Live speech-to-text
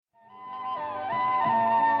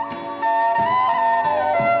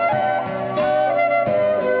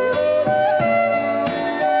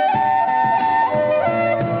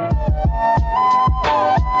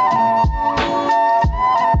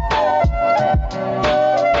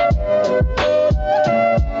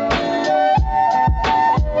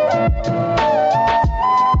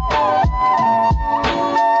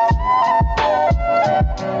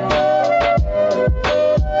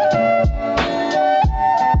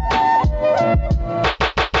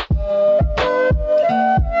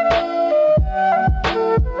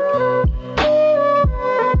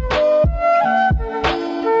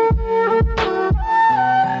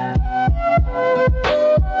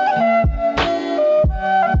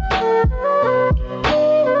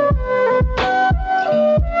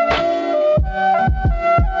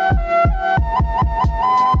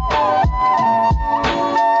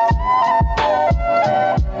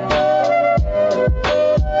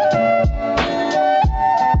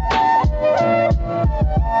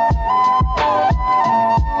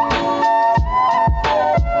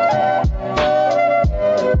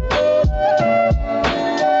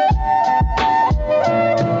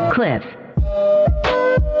Cliff.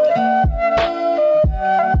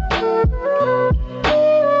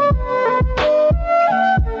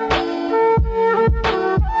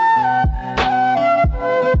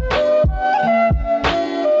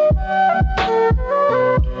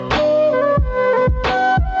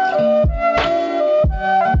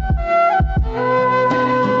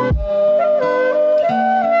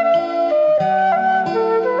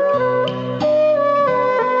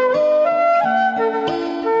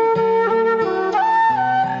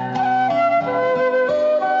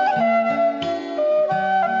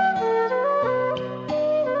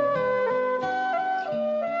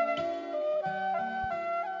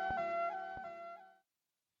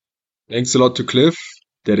 Thanks a lot to Cliff.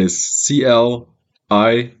 That is CLIFFE.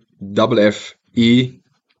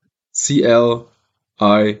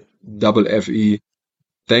 CLIFFE.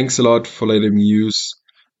 Thanks a lot for letting me use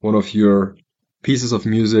one of your pieces of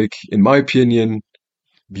music. In my opinion,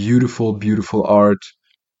 beautiful, beautiful art.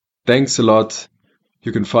 Thanks a lot.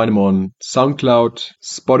 You can find him on SoundCloud,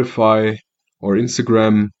 Spotify, or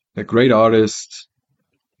Instagram. A great artist,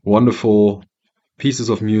 wonderful pieces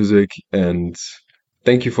of music, and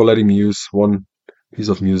thank you for letting me use one piece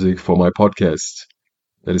of music for my podcast.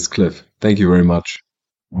 That is Cliff. Thank you very much.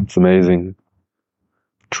 It's amazing.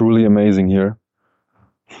 Truly amazing here.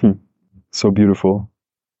 So beautiful.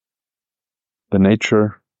 The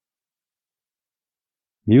nature.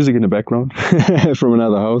 Music in the background from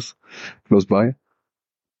another house close by.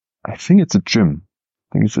 I think it's a gym.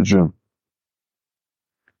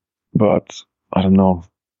 But I don't know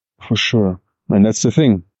for sure. And that's the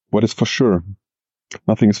thing. What is for sure?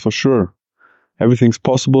 Nothing is for sure. Everything's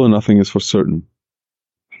possible and nothing is for certain.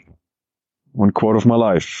 One quote of my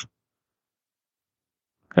life.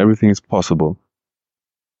 Everything is possible.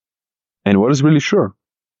 And what is really sure?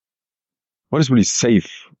 What is really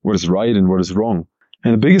safe? What is right and what is wrong?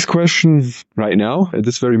 And the biggest question right now, at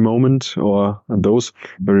this very moment, or at those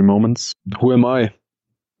very moments, who am I?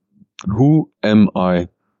 Who am I?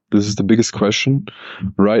 This is the biggest question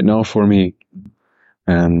right now for me.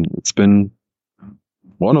 And it's been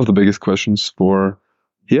one of the biggest questions for,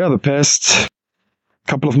 the past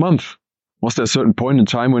couple of months. Was there a certain point in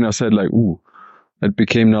time when I said like, that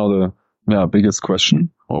became now the biggest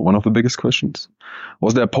question, or one of the biggest questions?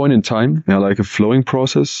 Was there a point in time, like a flowing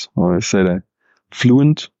process, or I say that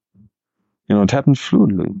fluent? It happened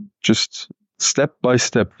fluently, just step by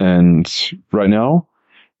step. And right now,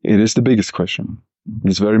 it is the biggest question.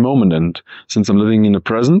 This very moment. And since I'm living in the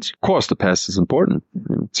present, of course, the past is important.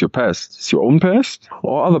 It's your past. It's your own past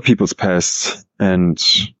or other people's past. And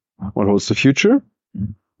what holds the future?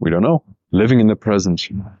 We don't know. Living in the present.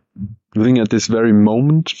 Living at this very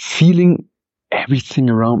moment, feeling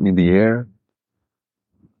everything around me, the air,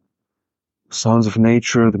 sounds of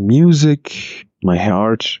nature, the music, my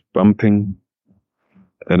heart bumping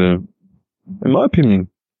at in my opinion,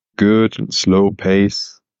 good and slow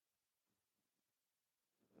pace.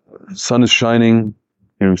 The sun is shining,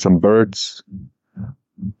 hearing some birds,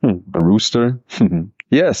 a rooster.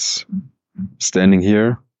 Yes, standing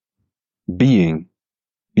here, being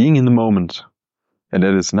in the moment. And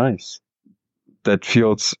that is nice. That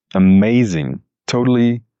feels amazing.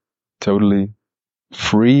 Totally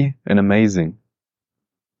free and amazing.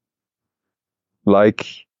 Like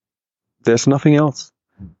there's nothing else.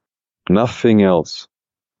 Nothing else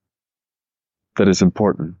that is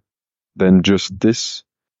important than just this,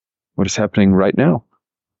 what is happening right now.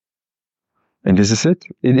 And this is it.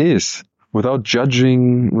 It is. Without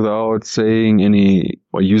judging, without saying any,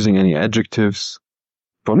 or using any adjectives.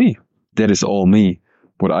 For me, that is all me.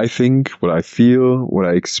 What I think, what I feel, what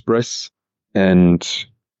I express. And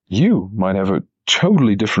you might have a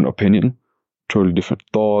totally different opinion, totally different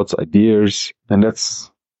thoughts, ideas. And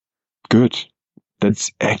that's good.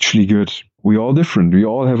 That's actually good. We're all different. We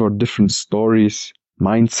all have our different stories,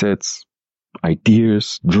 mindsets,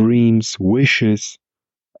 ideas, dreams, wishes.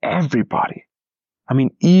 Everybody. I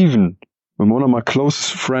mean, even when one of my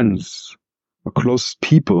closest friends, or closest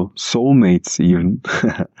people, soulmates even,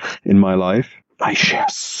 in my life, I share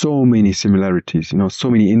so many similarities,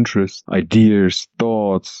 so many interests, ideas,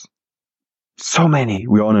 thoughts, so many.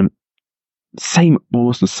 We're on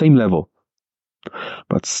almost the same level.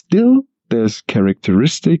 But still, there's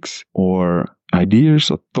characteristics or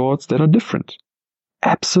ideas or thoughts that are different.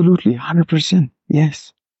 Absolutely, 100%,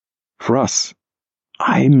 yes. For us.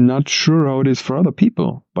 I'm not sure how it is for other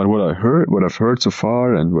people, but what I've heard so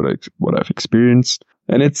far and what I've experienced,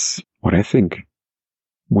 and it's what I think.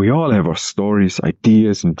 We all have our stories,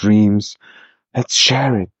 ideas, and dreams. Let's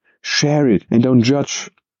share it, and don't judge.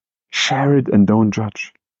 Share it and don't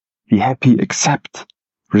judge. Be happy, accept,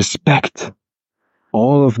 respect.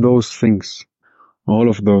 All of those things,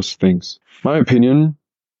 my opinion,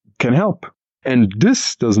 can help. And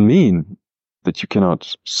this doesn't mean that you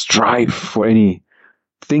cannot strive for any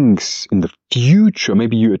things in the future,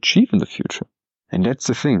 maybe you achieve in the future. And that's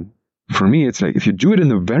the thing. For me, it's like if you do it in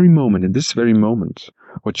the very moment, in this very moment,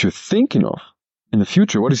 what you're thinking of in the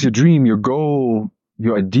future, what is your dream, your goal,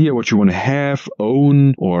 your idea, what you want to have,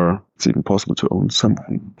 own, or it's even possible to own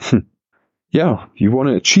something. Yeah, you want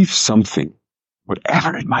to achieve something,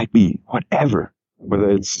 whatever it might be, whatever.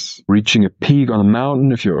 Whether it's reaching a peak on a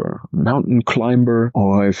mountain, if you're a mountain climber,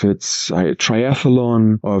 or if it's a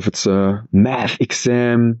triathlon, or if it's a math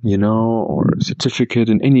exam, or a certificate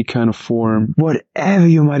in any kind of form, whatever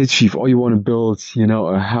you might achieve, or you want to build,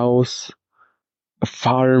 a house, a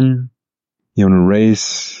farm, you want to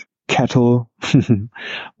raise cattle,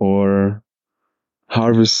 or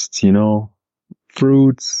harvest,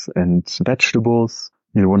 fruits and vegetables.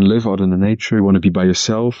 You want to live out in the nature, you want to be by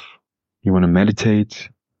yourself. You want to meditate,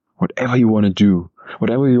 whatever you want to do,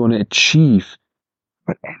 whatever you want to achieve,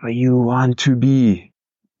 whatever you want to be.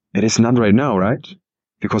 It is not right now, right?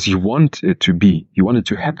 Because you want it to be. You want it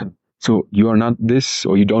to happen. So you are not this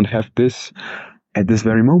or you don't have this at this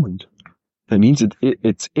very moment. That means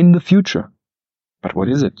it's in the future. But what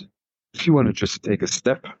is it? If you want to just take a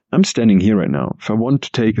step, I'm standing here right now. If I want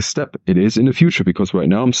to take a step, it is in the future because right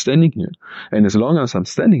now I'm standing here. And as long as I'm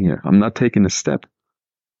standing here, I'm not taking a step.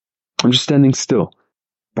 I'm just standing still.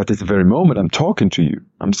 But at the very moment I'm talking to you,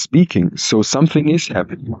 I'm speaking. So something is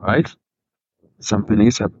happening, right? Something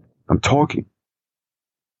is happening. I'm talking.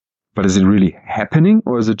 But is it really happening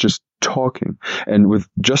or is it just talking? And with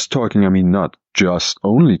just talking, I mean not just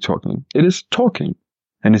only talking. It is talking.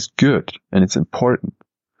 And it's good. And it's important.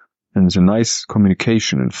 And it's a nice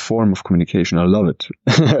communication and form of communication. I love it.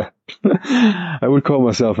 I would call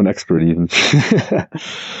myself an expert even.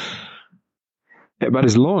 But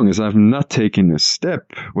as long as I've not taken a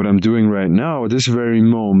step, what I'm doing right now, at this very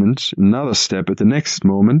moment, another step at the next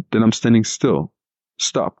moment, then I'm standing still.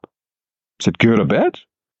 Stop. Is it good or bad?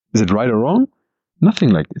 Is it right or wrong?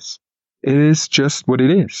 Nothing like this. It is just what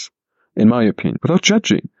it is, in my opinion, without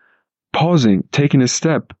judging. Pausing, taking a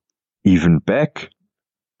step, even back.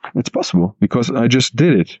 It's possible because I just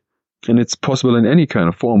did it. And it's possible in any kind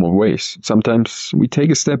of form or ways. Sometimes we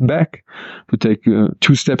take a step back to take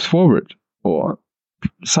 2 steps forward or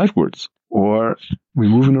sidewards, or we're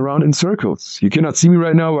moving around in circles. You cannot see me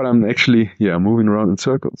right now, but I'm actually, moving around in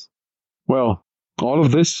circles. Well, all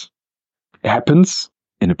of this happens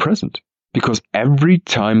in the present because every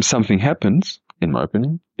time something happens, in my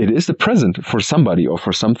opinion, it is the present for somebody or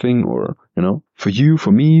for something or, for you,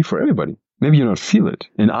 for me, for everybody. Maybe you don't feel it.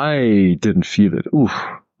 And I didn't feel it.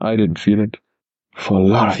 I didn't feel it for a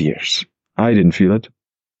lot of years. I didn't feel it.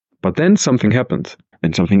 But then something happened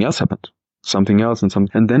and something else happened. Something else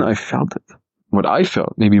and then I felt it. What I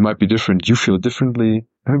felt, maybe it might be different. You feel it differently.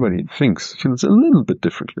 Everybody feels a little bit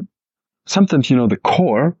differently. Sometimes, the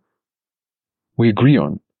core we agree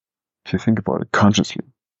on, if you think about it consciously.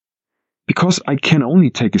 Because I can only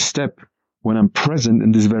take a step when I'm present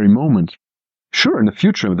in this very moment. Sure, in the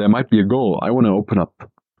future, there might be a goal. I want to open up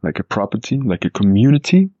like a property, like a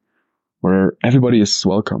community where everybody is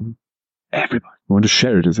welcome. Everybody. I want to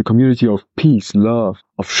share it as a community of peace, love,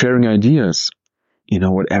 of sharing ideas,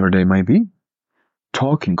 whatever they might be.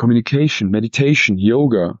 Talking, communication, meditation,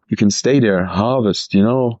 yoga. You can stay there, harvest,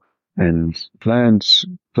 and plants,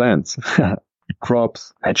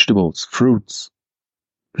 crops, vegetables, fruits.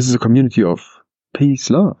 This is a community of peace,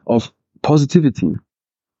 love, of positivity,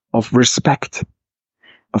 of respect,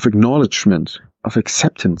 of acknowledgement, of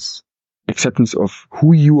acceptance of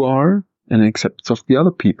who you are and acceptance of the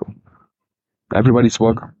other people. Everybody's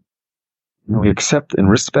welcome. We accept and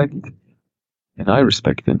respect, and I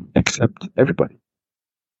respect and accept everybody.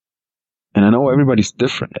 And I know everybody's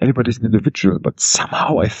different, everybody's individual, but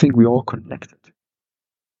somehow I think we're all connected.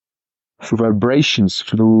 Through vibrations,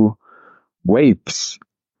 through waves,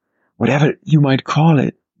 whatever you might call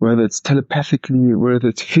it, whether it's telepathically, whether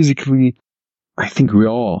it's physically, I think we're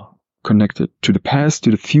all connected to the past,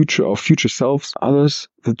 to the future, our future selves, others,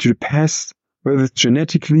 to the past, whether it's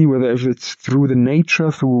genetically, whether it's through the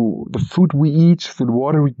nature, through the food we eat, through the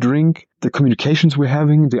water we drink, the communications we're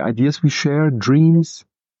having, the ideas we share, dreams,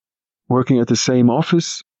 working at the same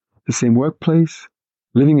office, the same workplace,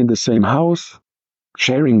 living in the same house,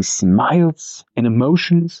 sharing smiles and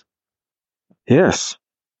emotions. Yes.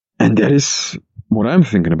 And that is what I'm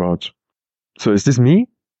thinking about. So is this me?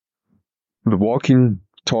 The walking,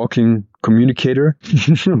 talking communicator?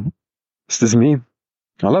 Is this me?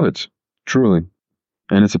 I love it. Truly.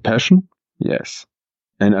 And it's a passion? Yes.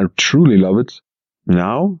 And I truly love it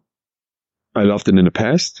now I loved it in the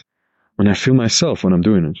past, and I feel myself when I'm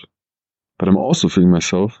doing it. But I'm also feeling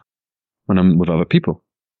myself when I'm with other people,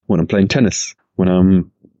 when I'm playing tennis, when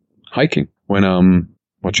I'm hiking, when I'm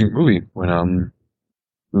watching a movie, when I'm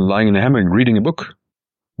lying in a hammock reading a book,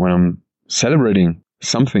 when I'm celebrating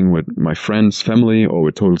something with my friends, family, or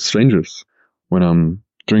with total strangers, when I'm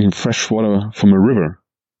drinking fresh water from a river,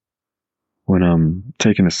 when I'm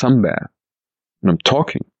taking a sun bath, when I'm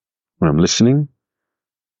talking, when I'm listening,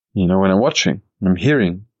 when I'm watching, when I'm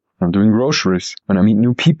hearing, when I'm doing groceries, when I meet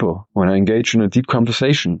new people, when I engage in a deep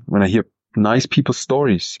conversation, when I hear nice people's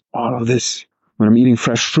stories, all of this, when I'm eating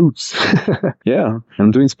fresh fruits, yeah, when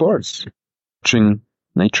I'm doing sports, watching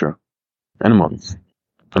nature, animals,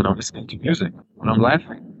 when I'm listening to music, when I'm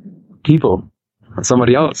laughing, people, and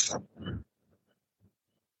somebody else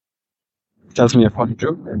tells me a funny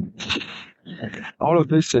joke. All of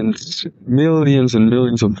this and millions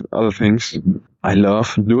of other things I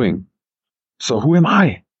love doing. So who am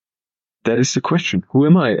I? That is the question. Who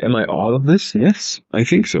am I? Am I all of this? Yes, I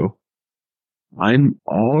think so. I'm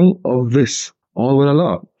all of this. All what I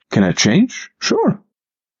love. Can I change? Sure.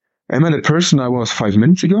 Am I the person I was 5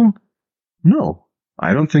 minutes ago? No,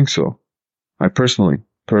 I don't think so. I personally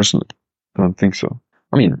don't think so.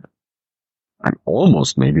 I mean, I'm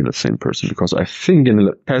almost maybe the same person because I think in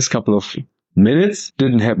the past couple of minutes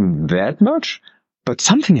didn't happen that much, but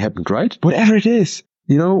something happened, right? Whatever it is.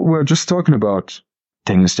 We're just talking about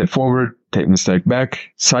taking a step forward, taking a step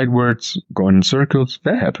back, sidewards, going in circles.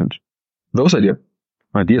 That happened. Those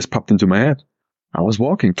ideas popped into my head. I was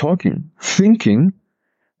walking, talking, thinking,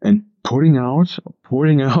 and pouring out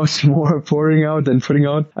more, pouring out and putting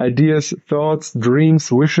out ideas, thoughts,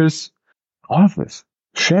 dreams, wishes, all of this.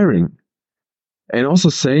 Sharing. And also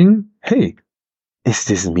saying, hey, is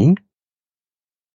this me?